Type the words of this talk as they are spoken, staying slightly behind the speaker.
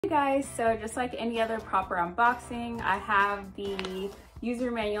Hey guys, so just like any other proper unboxing, I have the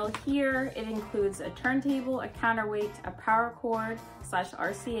user manual here. It includes a turntable, a counterweight, a power cord /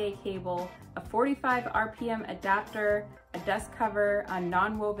 RCA cable, a 45 RPM adapter, a dust cover, a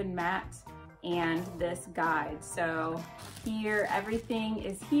non-woven mat, and this guide. So here, everything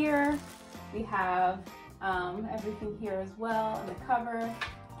is here. We have everything here as well on the cover,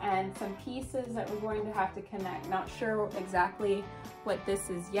 and some pieces that we're going to have to connect. Not sure exactly what this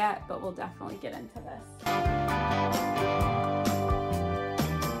is yet, but we'll definitely get into this.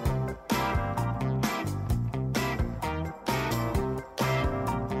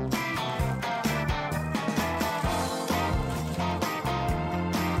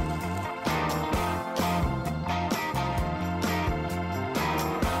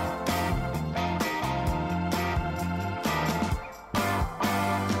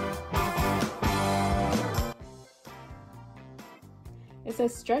 It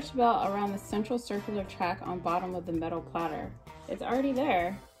says stretch belt around the central circular track on bottom of the metal platter. It's already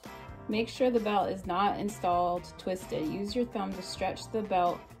there. Make sure the belt is not installed twisted. Use your thumb to stretch the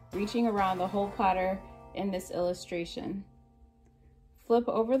belt, reaching around the whole platter in this illustration. Flip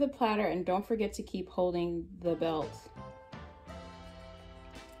over the platter and don't forget to keep holding the belt.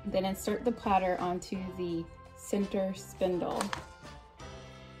 Then insert the platter onto the center spindle.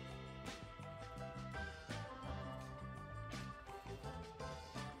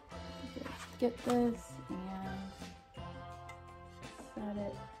 Get this and set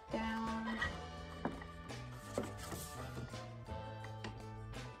it down.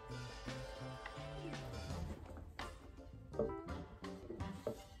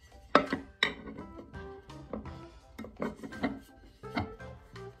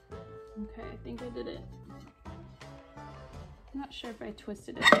 Okay, I think I did it. I'm not sure if I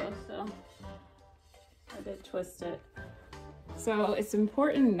twisted it though, so I did twist it. So it's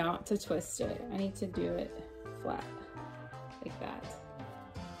important not to twist it. I need to do it flat, like that.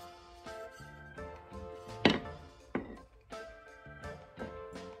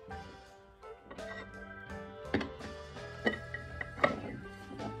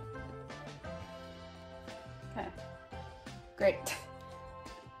 Okay, great.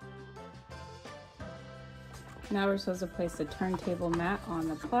 Now we're supposed to place the turntable mat on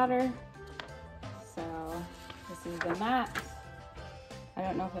the platter. So this is the mat. I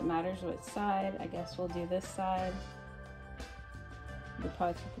don't know if it matters which side. I guess we'll do this side. You'll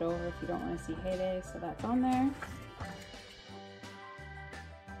probably flip it over if you don't want to see Heyday, so that's on there.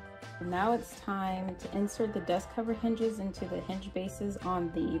 And now it's time to insert the dust cover hinges into the hinge bases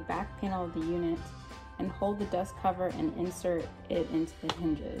on the back panel of the unit and hold the dust cover and insert it into the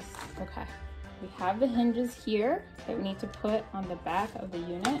hinges. Okay, we have the hinges here that we need to put on the back of the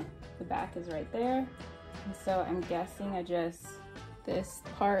unit. The back is right there. And so I'm guessing this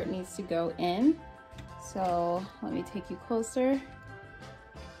part needs to go in. So let me take you closer.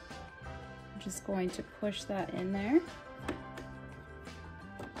 I'm just going to push that in there.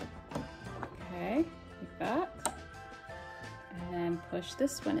 Okay, like that. And then push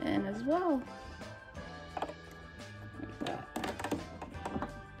this one in as well. Like that.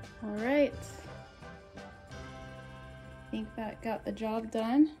 All right. I think that got the job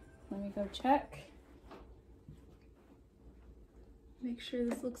done. Let me go check. Make sure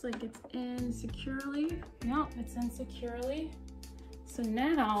this looks like it's in securely. Nope, it's in securely. So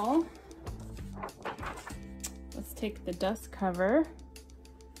now, let's take the dust cover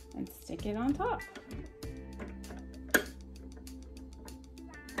and stick it on top.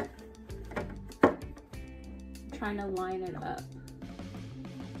 I'm trying to line it up.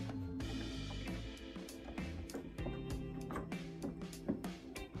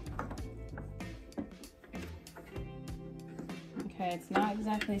 Okay, it's not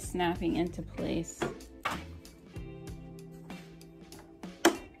exactly snapping into place.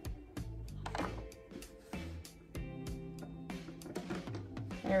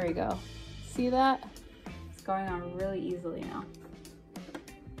 There we go. See that? It's going on really easily now.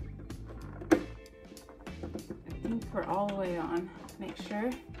 I think we're all the way on. Make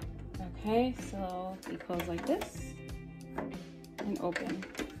sure. Okay, so we close like this and open.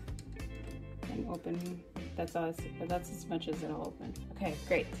 And open. That's as much as it'll open. Okay,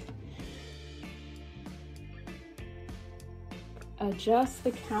 great. Adjust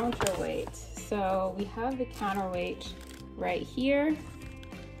the counterweight. So we have the counterweight right here.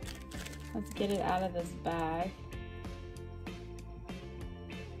 Let's get it out of this bag.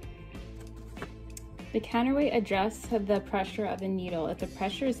 The counterweight adjusts the pressure of the needle. If the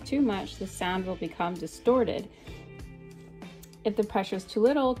pressure is too much, the sound will become distorted. If the pressure is too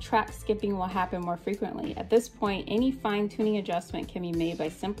little, track skipping will happen more frequently. At this point, any fine-tuning adjustment can be made by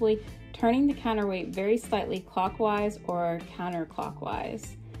simply turning the counterweight very slightly clockwise or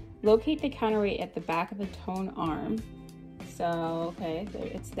counterclockwise. Locate the counterweight at the back of the tone arm. So, okay,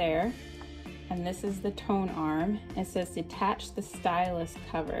 it's there. And this is the tone arm. It says detach the stylus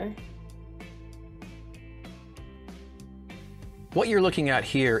cover. What you're looking at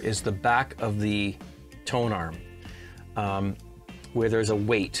here is the back of the tone arm, where there's a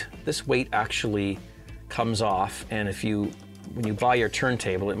weight. This weight actually comes off, and when you buy your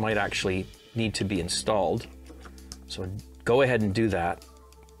turntable, it might actually need to be installed. So go ahead and do that.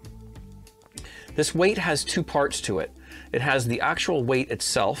 This weight has two parts to it. It has the actual weight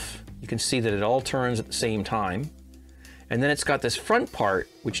itself. You can see that it all turns at the same time. And then it's got this front part,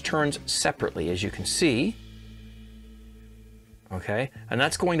 which turns separately, as you can see. Okay, and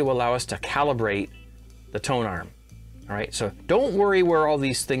that's going to allow us to calibrate the tone arm. All right, so don't worry where all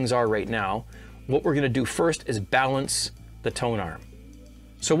these things are right now. What we're going to do first is balance the tone arm.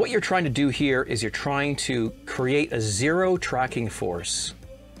 So what you're trying to do here is you're trying to create a zero tracking force,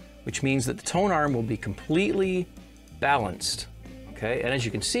 which means that the tone arm will be completely balanced. Okay, and as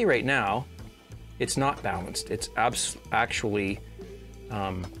you can see right now, it's not balanced. It's actually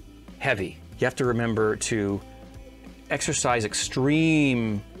heavy. You have to remember to exercise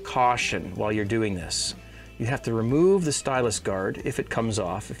extreme caution while you're doing this. You have to remove the stylus guard if it comes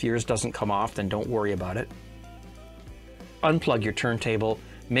off. If yours doesn't come off, then don't worry about it. Unplug your turntable.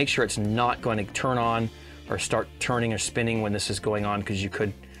 Make sure it's not going to turn on or start turning or spinning when this is going on, because you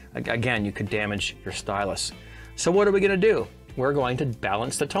could damage your stylus. So what are we going to do? We're going to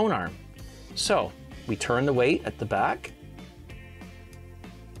balance the tone arm. So we turn the weight at the back.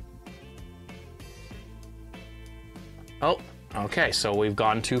 Oh, okay, so we've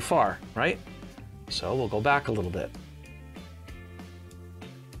gone too far, right? So we'll go back a little bit.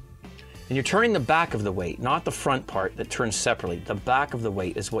 And you're turning the back of the weight, not the front part that turns separately. The back of the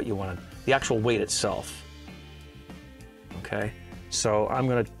weight is what you want to, the actual weight itself. Okay, so I'm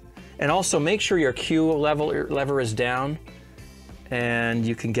gonna, and also make sure your Q lever is down, and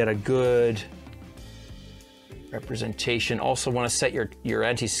you can get a good representation. Also want to set your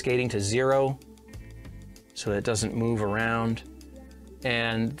anti-skating to 0. So that it doesn't move around.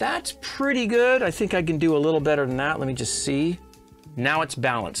 And that's pretty good. I think I can do a little better than that. Let me just see. Now it's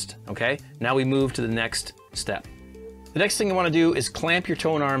balanced, okay? Now we move to the next step. The next thing you want to do is clamp your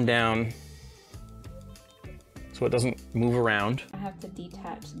tone arm down so it doesn't move around. I have to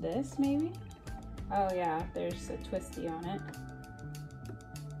detach this maybe? Oh yeah, there's a twisty on it.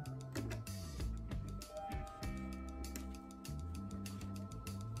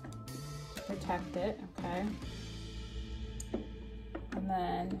 Protect it, okay. And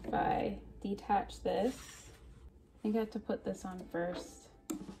then if I detach this, I think I have to put this on first.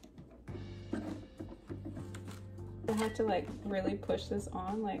 I have to like really push this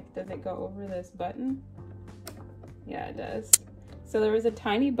on, like does it go over this button? Yeah, it does. So there was a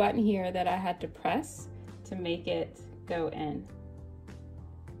tiny button here that I had to press to make it go in.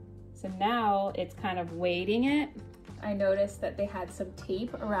 So now it's kind of weighting it. I noticed that they had some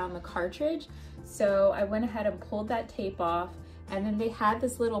tape around the cartridge, so I went ahead and pulled that tape off, and then they had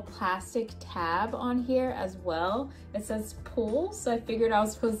this little plastic tab on here as well. It says pull, so I figured I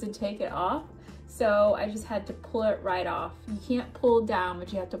was supposed to take it off, so I just had to pull it right off. You can't pull down,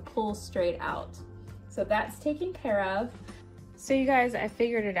 but you have to pull straight out. So that's taken care of. So you guys, I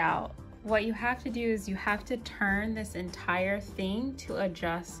figured it out. What you have to do is you have to turn this entire thing to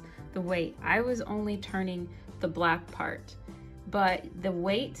adjust the weight. I was only turning the black part, but the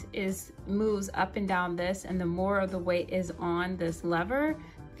weight moves up and down this, and the more of the weight is on this lever,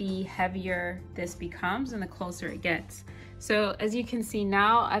 the heavier this becomes and the closer it gets. So as you can see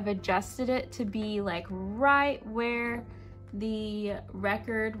now, I've adjusted it to be like right where the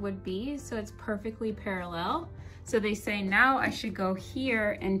record would be, so it's perfectly parallel. So they say now I should go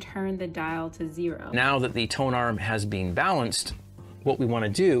here and turn the dial to 0. Now that the tone arm has been balanced, what we want to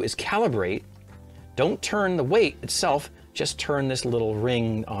do is calibrate. Don't turn the weight itself, just turn this little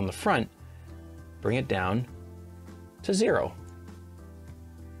ring on the front, bring it down to 0.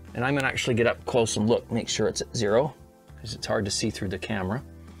 And I'm going to actually get up close and look, make sure it's at 0, because it's hard to see through the camera.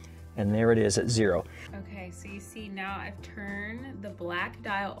 And there it is at 0. Okay, so you see now I've turned the black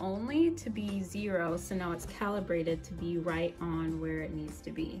dial only to be 0, so now it's calibrated to be right on where it needs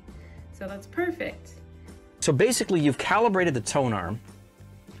to be. So that's perfect. So basically you've calibrated the tone arm,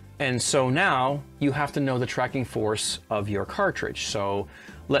 and so now you have to know the tracking force of your cartridge. So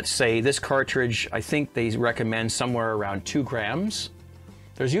let's say this cartridge, I think they recommend somewhere around 2 grams.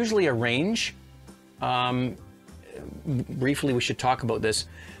 There's usually a range. briefly we should talk about this.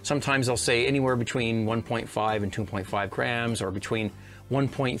 Sometimes they'll say anywhere between 1.5 and 2.5 grams, or between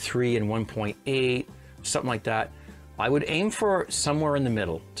 1.3 and 1.8, something like that. I would aim for somewhere in the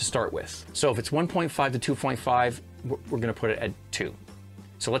middle to start with. So if it's 1.5 to 2.5, we're going to put it at 2.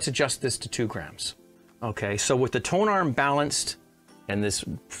 So let's adjust this to 2 grams. Okay, so with the tone arm balanced and this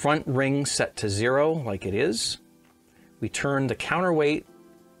front ring set to 0 like it is, we turn the counterweight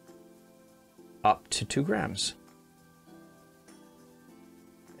up to 2 grams.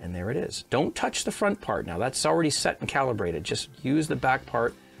 And there it is. Don't touch the front part now. That's already set and calibrated. Just use the back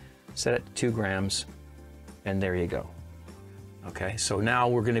part, set it to 2 grams, and there you go. Okay, so now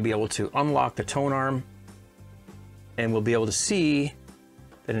we're going to be able to unlock the tone arm, and we'll be able to see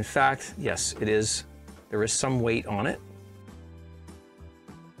that in fact, yes, it is, there is some weight on it.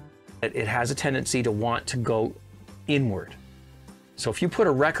 It has a tendency to want to go inward. So if you put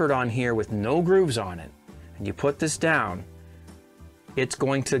a record on here with no grooves on it, and you put this down, it's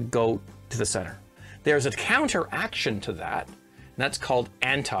going to go to the center. There's a counteraction to that, and that's called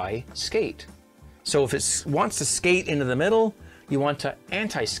anti-skate. So if it wants to skate into the middle, you want to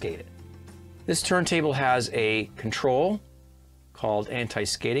anti-skate it. This turntable has a control called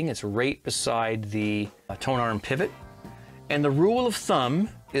anti-skating. It's right beside the tone arm pivot. And the rule of thumb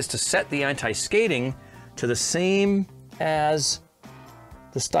is to set the anti-skating to the same as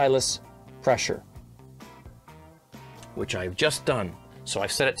the stylus pressure, which I've just done. So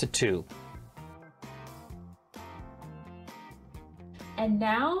I've set it to 2. And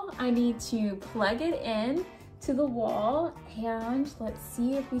now I need to plug it in to the wall, and let's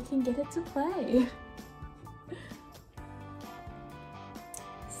see if we can get it to play.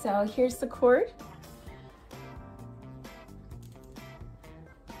 So here's the cord.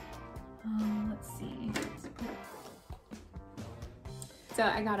 Let's see. So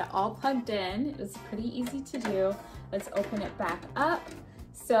I got it all plugged in. It was pretty easy to do. Let's open it back up.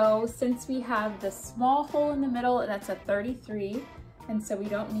 So since we have the small hole in the middle, that's a 33, and so we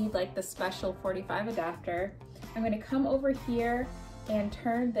don't need like the special 45 adapter. I'm going to come over here and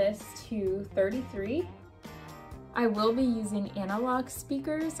turn this to 33. I will be using analog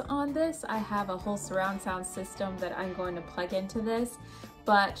speakers on this. I have a whole surround sound system that I'm going to plug into this,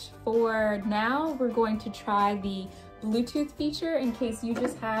 but for now we're going to try the Bluetooth feature in case you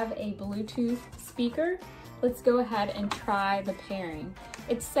just have a Bluetooth speaker. Let's go ahead and try the pairing.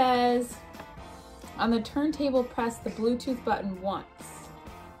 It says on the turntable, press the Bluetooth button once.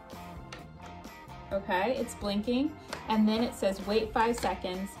 Okay, it's blinking, and then it says wait 5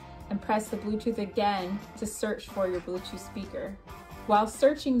 seconds and press the Bluetooth again to search for your Bluetooth speaker. While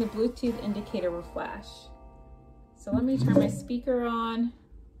searching, the Bluetooth indicator will flash. So let me turn my speaker on,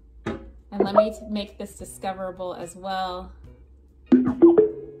 and let me make this discoverable as well.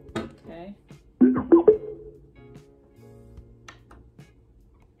 Okay.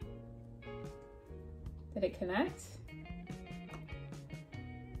 Did it connect?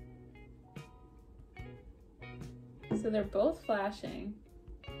 So they're both flashing.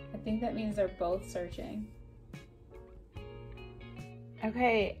 I think that means they're both searching.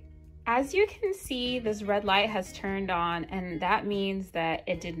 Okay, as you can see, this red light has turned on, and that means that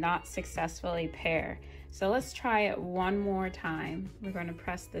it did not successfully pair. So let's try it one more time. We're going to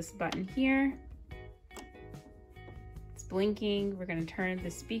press this button here. It's blinking. We're going to turn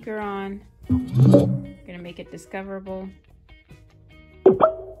the speaker on. We're going to make it discoverable.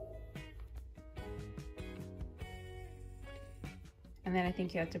 And then I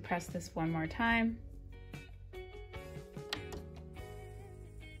think you have to press this one more time.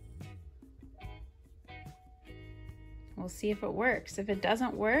 We'll see if it works. If it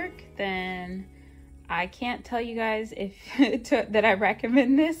doesn't work, then I can't tell you guys if that I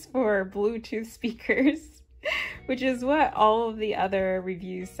recommend this for Bluetooth speakers, which is what all of the other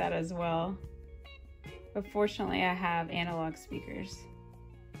reviews said as well. But fortunately, I have analog speakers.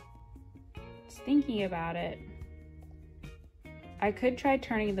 Just thinking about it, I could try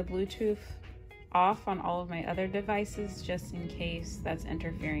turning the Bluetooth off on all of my other devices just in case that's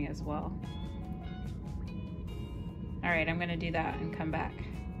interfering as well. All right, I'm gonna do that and come back.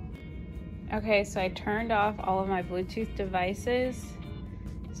 Okay, so I turned off all of my Bluetooth devices,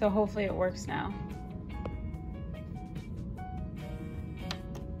 so hopefully it works now.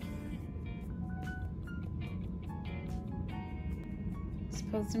 It's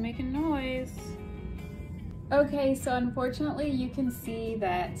supposed to make a noise. Okay, so unfortunately you can see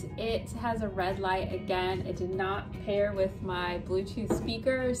that it has a red light again. It did not pair with my Bluetooth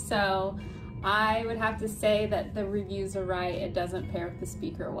speaker, so I would have to say that the reviews are right. It doesn't pair with the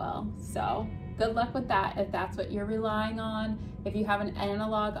speaker well. So good luck with that if that's what you're relying on. If you have an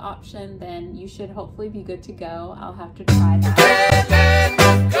analog option, then you should hopefully be good to go. I'll have to try that.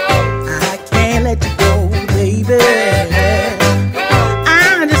 I can't let you go, baby.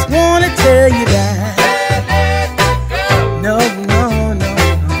 I just want to tell you that. No, no, no,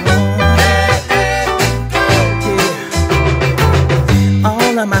 no. Yeah.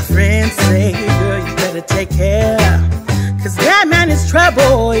 All of my friends say, girl, you better take care. Cause that man is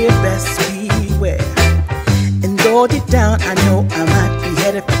trouble, you best beware. And though deep down, I know I might be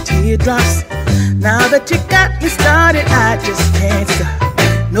headed for teardrops. Now that you got me started, I just can't stop.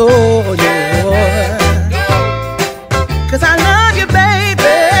 No, no. Cause I love you,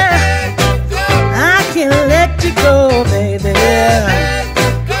 baby. I can't let you go, baby.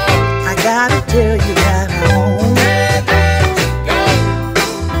 I gotta tell you that I won't.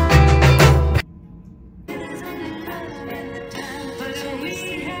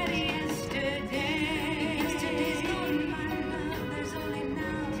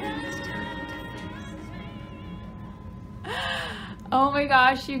 Oh my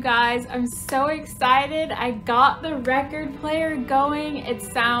gosh, you guys, I'm so excited. I got the record player going. It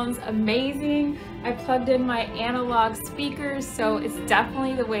sounds amazing. I plugged in my analog speakers, so it's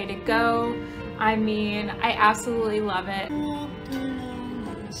definitely the way to go. I mean, I absolutely love it.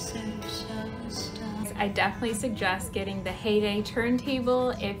 I definitely suggest getting the Heyday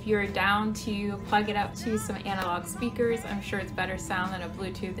turntable if you're down to plug it up to some analog speakers. I'm sure it's better sound than a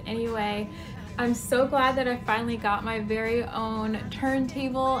Bluetooth anyway. I'm so glad that I finally got my very own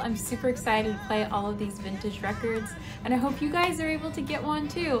turntable. I'm super excited to play all of these vintage records, and I hope you guys are able to get one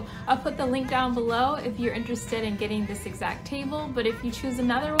too. I'll put the link down below if you're interested in getting this exact table, but if you choose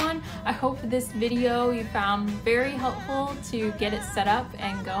another one, I hope this video you found very helpful to get it set up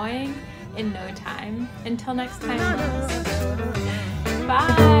and going in no time. Until next time,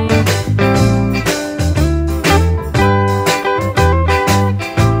 bye!